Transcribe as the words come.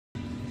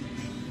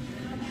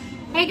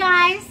Hey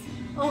guys!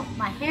 Oh,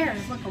 my hair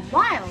is looking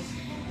wild.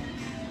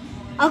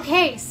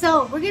 Okay,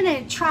 so we're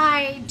gonna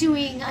try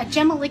doing a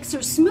gem elixir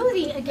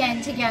smoothie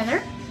again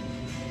together.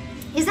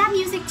 Is that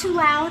music too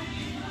loud?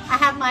 I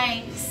have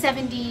my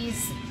 70s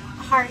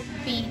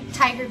heartbeat,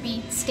 tiger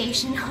beat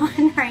station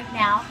on right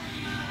now.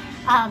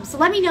 So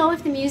let me know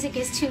if the music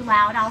is too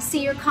loud. I'll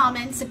see your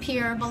comments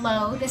appear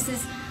below. This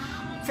is,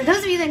 for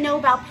those of you that know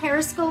about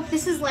Periscope,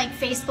 this is like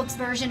Facebook's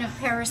version of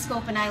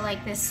Periscope, and I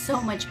like this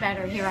so much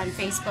better here on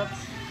Facebook.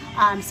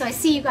 So I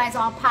see you guys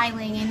all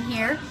piling in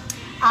here.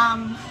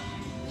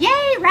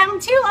 Yay,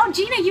 round 2. Oh,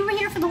 Gina, you were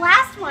here for the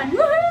last one.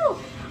 Woohoo!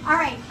 All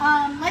right,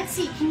 let's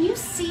see. Can you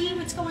see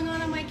what's going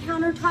on my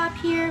countertop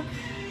here?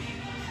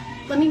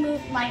 Let me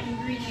move my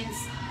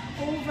ingredients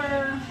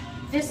over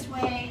this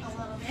way a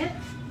little bit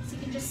so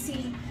you can just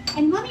see.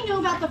 And let me know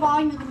about the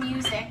volume of the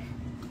music.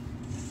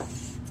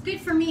 It's good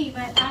for me,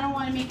 but I don't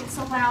want to make it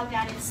so loud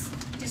that it's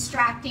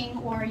distracting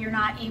or you're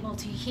not able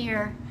to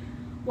hear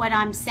what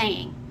I'm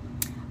saying.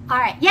 All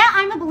right, yeah,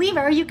 I'm a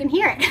believer, you can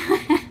hear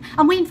it.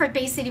 I'm waiting for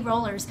Bay City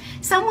Rollers.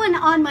 Someone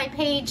on my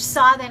page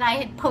saw that I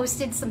had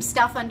posted some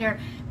stuff under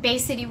Bay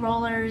City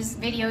Rollers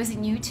videos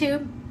in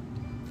YouTube,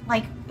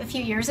 like a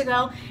few years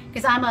ago,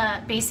 because I'm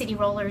a Bay City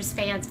Rollers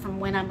fan from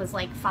when I was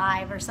like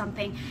 5 or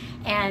something.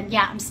 And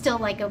yeah, I'm still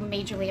like a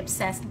majorly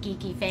obsessed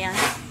geeky fan.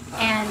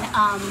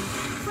 And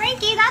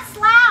Frankie, that's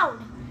loud.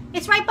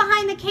 It's right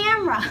behind the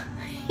camera.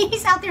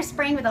 He's out there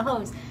spraying with a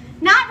hose.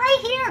 Not right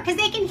here, because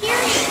they can hear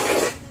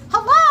me.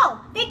 Hello,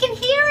 they can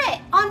hear it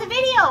on the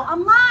video.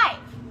 I'm live.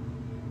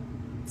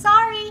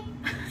 Sorry.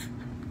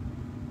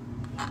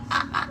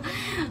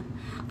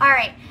 All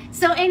right,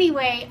 so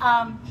anyway,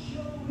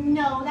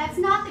 no, that's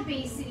not the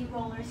Bay City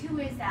Rollers. Who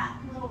is that?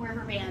 Little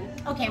River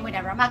Band. Okay,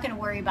 whatever. I'm not going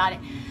to worry about it.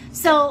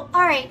 So,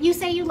 all right, you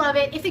say you love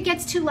it. If it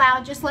gets too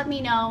loud, just let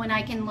me know and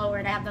I can lower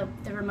it. I have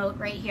the remote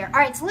right here. All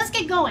right, so let's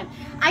get going.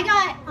 I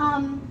got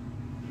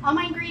all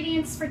my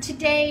ingredients for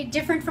today,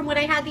 different from what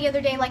I had the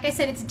other day. Like I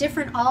said, it's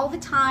different all the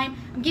time.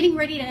 I'm getting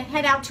ready to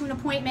head out to an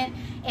appointment,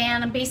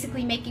 and I'm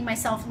basically making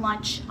myself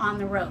lunch on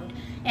the road.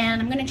 And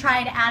I'm gonna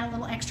try to add a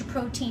little extra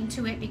protein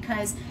to it,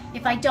 because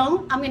if I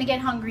don't, I'm gonna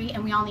get hungry,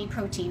 and we all need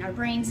protein. Our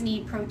brains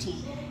need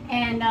protein.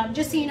 And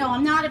just so you know,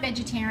 I'm not a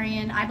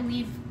vegetarian. I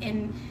believe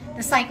in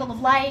the cycle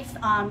of life.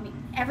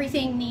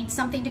 Everything needs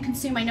something to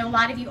consume. I know a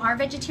lot of you are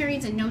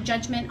vegetarians, and no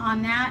judgment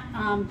on that.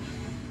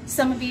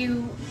 Some of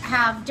you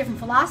have different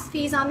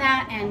philosophies on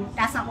that, and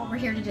that's not what we're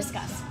here to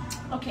discuss.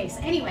 Okay,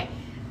 so anyway,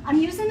 I'm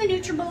using the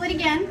NutriBullet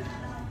again,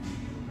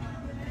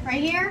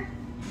 right here,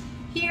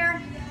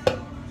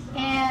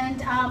 and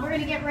we're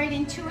gonna get right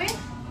into it.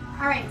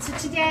 All right, so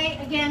today,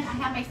 again, I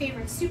have my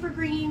favorite super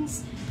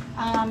greens.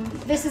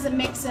 This is a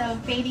mix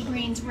of baby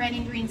greens, red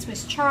and green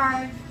Swiss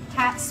chard,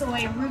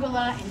 tatsoi,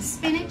 arugula, and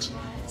spinach.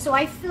 So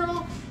I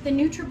fill the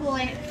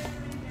NutriBullet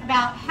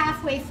about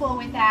halfway full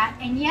with that.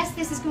 And yes,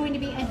 this is going to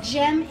be a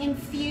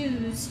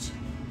gem-infused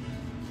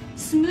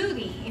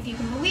smoothie, if you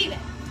can believe it.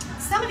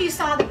 Some of you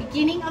saw the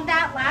beginning of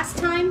that last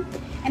time,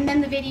 and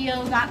then the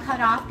video got cut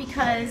off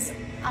because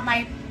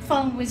my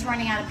phone was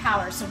running out of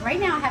power. So right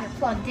now I have it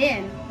plugged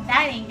in.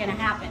 That ain't gonna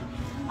happen.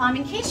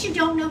 In case you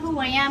don't know who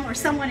I am, or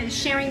someone is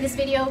sharing this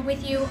video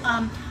with you,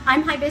 I'm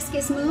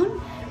Hibiscus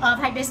Moon of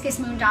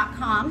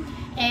hibiscusmoon.com.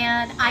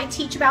 And I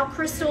teach about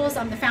crystals.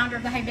 I'm the founder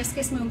of the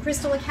Hibiscus Moon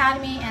Crystal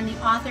Academy and the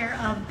author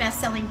of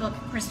best-selling book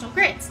Crystal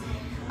Grids,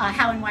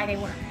 How and Why They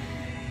Work.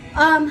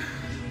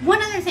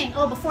 One other thing,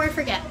 oh, before I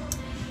forget,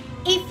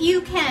 if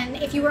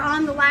you were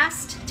on the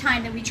last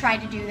time that we tried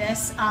to do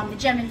this, the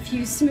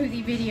Gem-Infused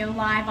smoothie video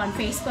live on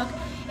Facebook,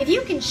 if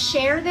you can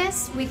share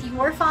this with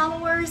your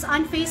followers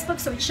on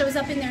Facebook so it shows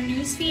up in their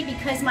newsfeed,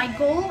 because my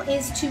goal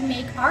is to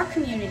make our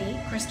community,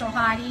 Crystal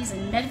Hotties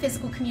and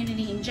metaphysical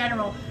community in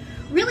general,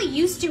 really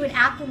used to and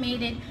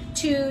acclimated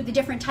to the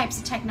different types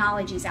of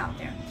technologies out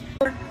there.